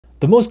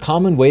The most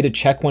common way to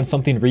check when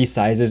something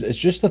resizes is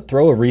just to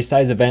throw a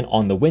resize event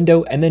on the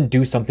window and then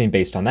do something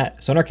based on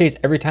that. So in our case,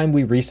 every time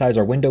we resize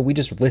our window, we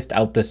just list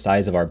out the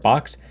size of our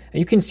box. And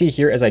you can see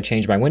here as I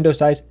change my window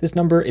size, this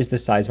number is the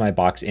size of my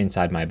box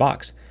inside my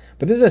box.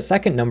 But there's a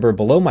second number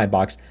below my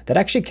box that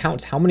actually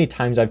counts how many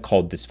times I've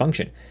called this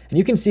function. And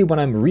you can see when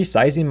I'm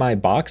resizing my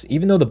box,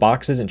 even though the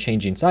box isn't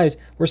changing size,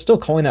 we're still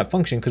calling that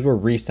function because we're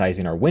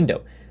resizing our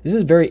window. This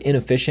is very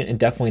inefficient and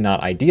definitely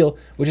not ideal,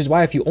 which is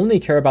why if you only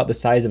care about the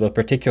size of a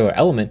particular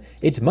element,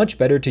 it's much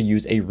better to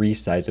use a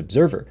resize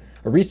observer.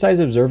 A resize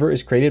observer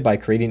is created by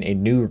creating a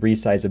new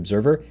resize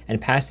observer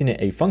and passing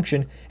it a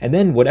function, and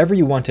then whatever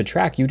you want to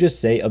track, you just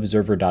say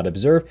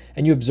observer.observe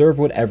and you observe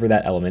whatever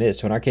that element is.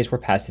 So in our case, we're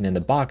passing in the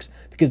box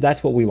because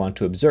that's what we want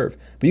to observe.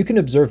 But you can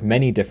observe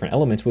many different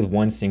elements with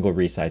one single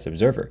resize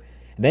observer.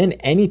 Then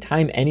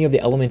anytime any of the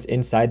elements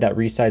inside that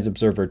resize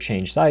observer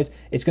change size,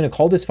 it's going to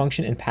call this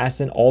function and pass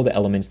in all the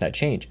elements that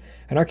change.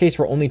 In our case,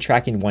 we're only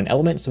tracking one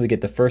element, so we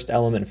get the first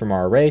element from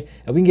our array,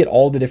 and we can get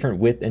all the different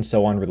width and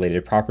so on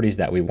related properties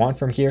that we want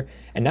from here.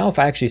 And now if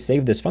I actually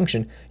save this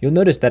function, you'll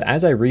notice that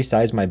as I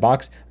resize my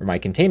box or my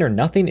container,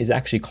 nothing is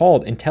actually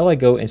called until I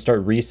go and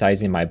start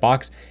resizing my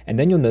box. And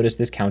then you'll notice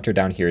this counter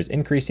down here is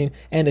increasing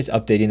and it's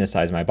updating the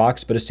size of my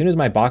box. But as soon as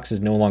my box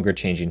is no longer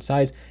changing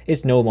size,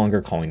 it's no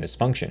longer calling this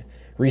function.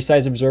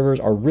 Resize observers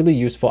are really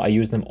useful. I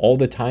use them all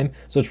the time.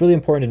 So it's really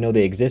important to know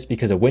they exist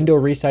because a window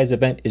resize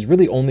event is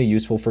really only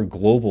useful for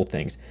global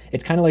things.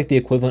 It's kind of like the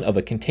equivalent of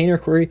a container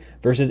query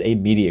versus a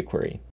media query.